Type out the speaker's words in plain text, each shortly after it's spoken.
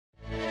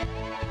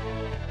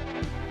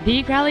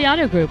The Crowley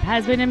Auto Group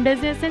has been in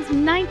business since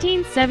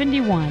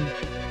 1971.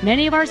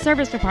 Many of our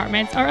service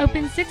departments are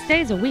open 6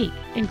 days a week,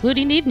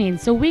 including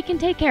evenings, so we can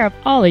take care of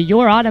all of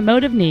your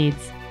automotive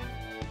needs.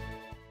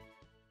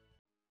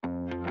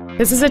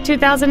 This is a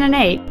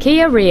 2008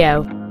 Kia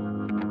Rio.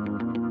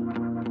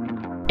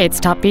 Its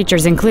top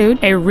features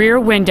include a rear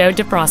window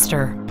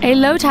defroster, a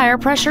low tire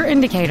pressure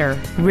indicator,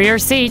 rear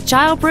seat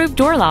child-proof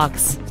door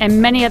locks,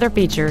 and many other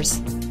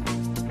features.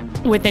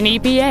 With an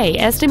EPA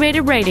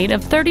estimated rating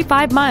of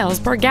 35 miles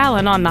per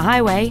gallon on the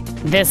highway,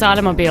 this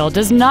automobile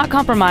does not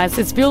compromise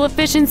its fuel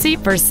efficiency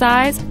for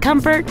size,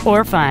 comfort,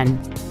 or fun.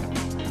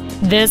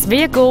 This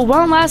vehicle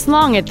won't last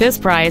long at this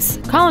price.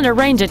 Call and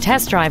arrange a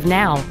test drive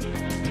now.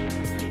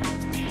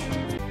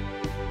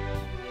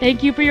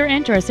 Thank you for your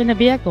interest in the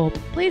vehicle.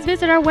 Please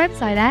visit our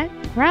website at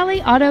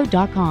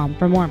crowleyauto.com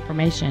for more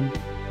information.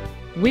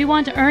 We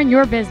want to earn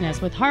your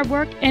business with hard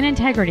work and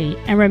integrity.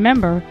 And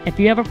remember, if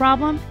you have a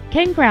problem,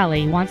 Ken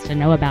Crowley wants to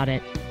know about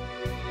it.